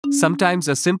Sometimes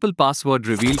a simple password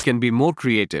reveal can be more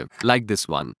creative, like this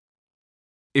one.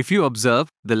 If you observe,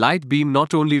 the light beam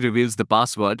not only reveals the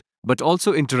password, but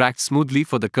also interacts smoothly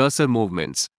for the cursor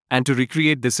movements. And to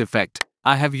recreate this effect,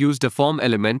 I have used a form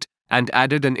element and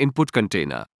added an input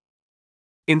container,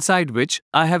 inside which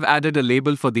I have added a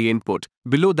label for the input.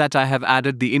 Below that I have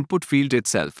added the input field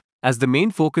itself. As the main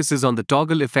focus is on the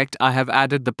toggle effect, I have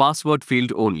added the password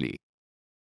field only.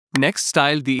 Next,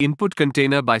 style the input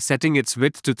container by setting its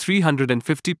width to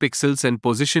 350 pixels and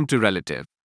position to relative.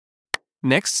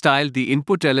 Next, style the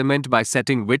input element by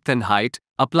setting width and height,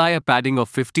 apply a padding of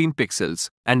 15 pixels,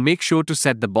 and make sure to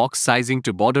set the box sizing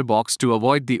to border box to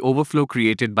avoid the overflow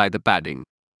created by the padding.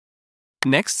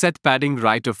 Next, set padding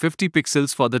right of 50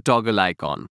 pixels for the toggle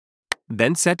icon.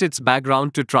 Then set its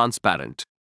background to transparent.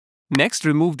 Next,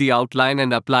 remove the outline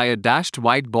and apply a dashed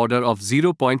white border of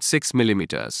 0.6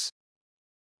 mm.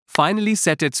 Finally,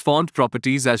 set its font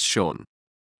properties as shown.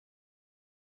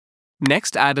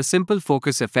 Next, add a simple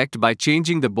focus effect by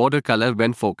changing the border color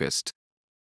when focused.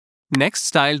 Next,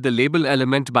 style the label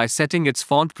element by setting its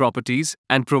font properties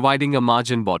and providing a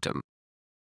margin bottom.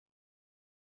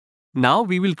 Now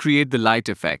we will create the light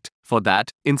effect. For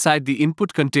that, inside the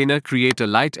input container create a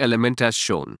light element as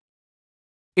shown,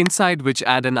 inside which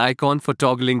add an icon for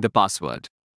toggling the password.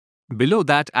 Below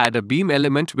that add a beam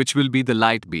element which will be the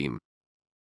light beam.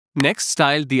 Next,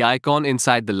 style the icon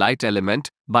inside the light element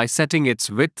by setting its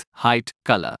width, height,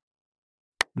 color.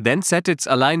 Then set its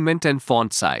alignment and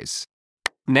font size.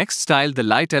 Next, style the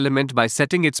light element by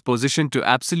setting its position to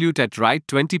absolute at right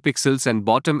 20 pixels and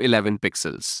bottom 11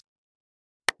 pixels.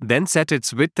 Then set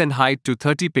its width and height to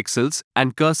 30 pixels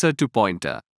and cursor to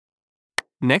pointer.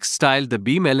 Next, style the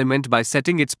beam element by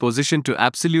setting its position to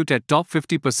absolute at top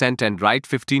 50% and right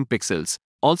 15 pixels.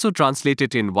 Also translate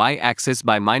it in y-axis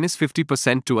by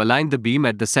 -50% to align the beam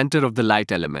at the center of the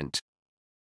light element.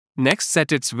 Next,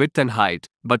 set its width and height,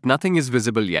 but nothing is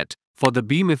visible yet. For the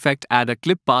beam effect, add a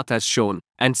clip path as shown,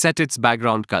 and set its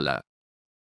background color.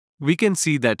 We can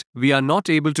see that we are not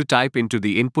able to type into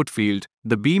the input field,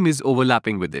 the beam is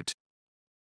overlapping with it.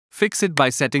 Fix it by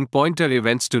setting pointer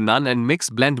events to none and mix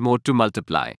blend mode to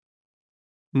multiply.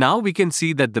 Now we can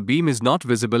see that the beam is not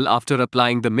visible after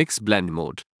applying the mix blend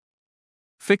mode.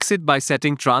 Fix it by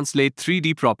setting translate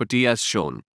 3D property as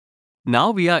shown.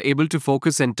 Now we are able to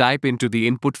focus and type into the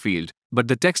input field, but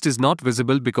the text is not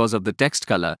visible because of the text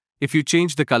color. If you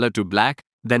change the color to black,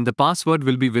 then the password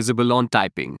will be visible on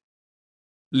typing.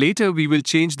 Later we will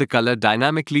change the color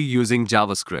dynamically using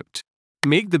JavaScript.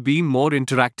 Make the beam more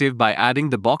interactive by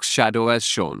adding the box shadow as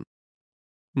shown.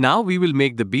 Now we will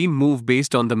make the beam move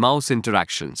based on the mouse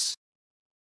interactions.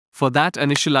 For that,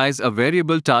 initialize a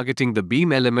variable targeting the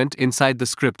beam element inside the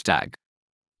script tag.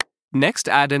 Next,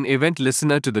 add an event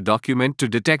listener to the document to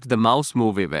detect the mouse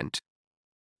move event.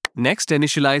 Next,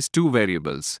 initialize two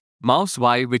variables, mouse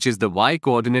y, which is the y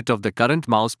coordinate of the current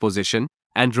mouse position,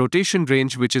 and rotation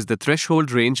range, which is the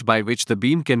threshold range by which the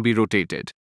beam can be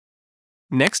rotated.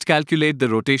 Next, calculate the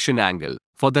rotation angle.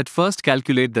 For that, first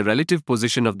calculate the relative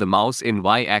position of the mouse in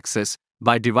y-axis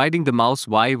by dividing the mouse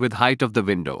y with height of the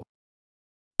window.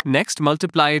 Next,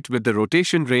 multiply it with the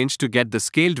rotation range to get the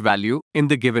scaled value in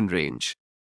the given range.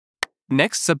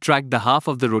 Next, subtract the half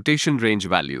of the rotation range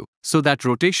value, so that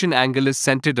rotation angle is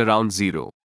centered around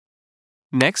 0.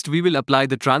 Next, we will apply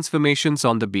the transformations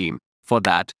on the beam. For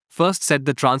that, first set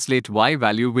the translate y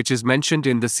value which is mentioned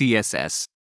in the CSS.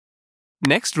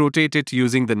 Next, rotate it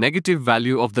using the negative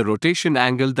value of the rotation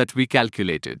angle that we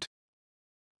calculated.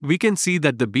 We can see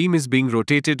that the beam is being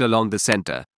rotated along the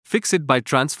center. Fix it by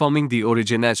transforming the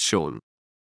origin as shown.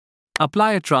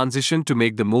 Apply a transition to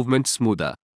make the movement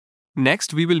smoother.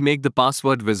 Next, we will make the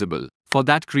password visible. For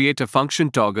that, create a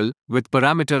function toggle with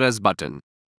parameter as button.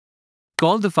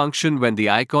 Call the function when the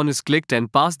icon is clicked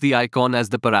and pass the icon as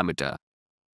the parameter.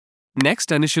 Next,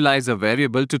 initialize a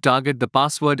variable to target the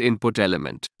password input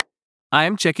element. I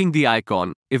am checking the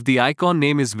icon. If the icon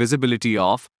name is visibility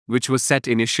off, which was set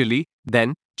initially,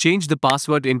 then change the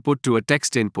password input to a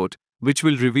text input, which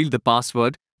will reveal the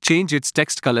password, change its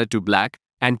text color to black,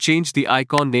 and change the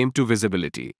icon name to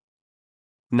visibility.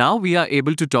 Now we are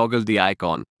able to toggle the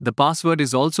icon. The password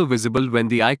is also visible when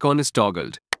the icon is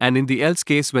toggled, and in the else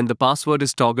case when the password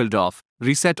is toggled off,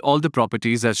 reset all the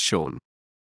properties as shown.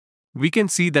 We can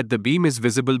see that the beam is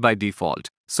visible by default,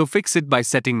 so fix it by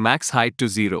setting max height to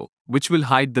 0, which will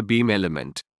hide the beam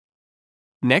element.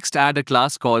 Next, add a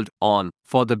class called on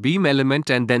for the beam element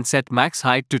and then set max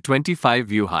height to 25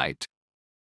 view height.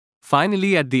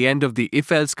 Finally, at the end of the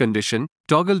if-else condition,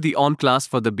 toggle the on class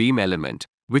for the beam element,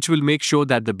 which will make sure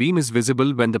that the beam is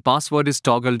visible when the password is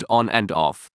toggled on and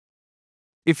off.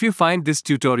 If you find this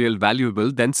tutorial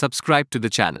valuable, then subscribe to the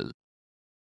channel.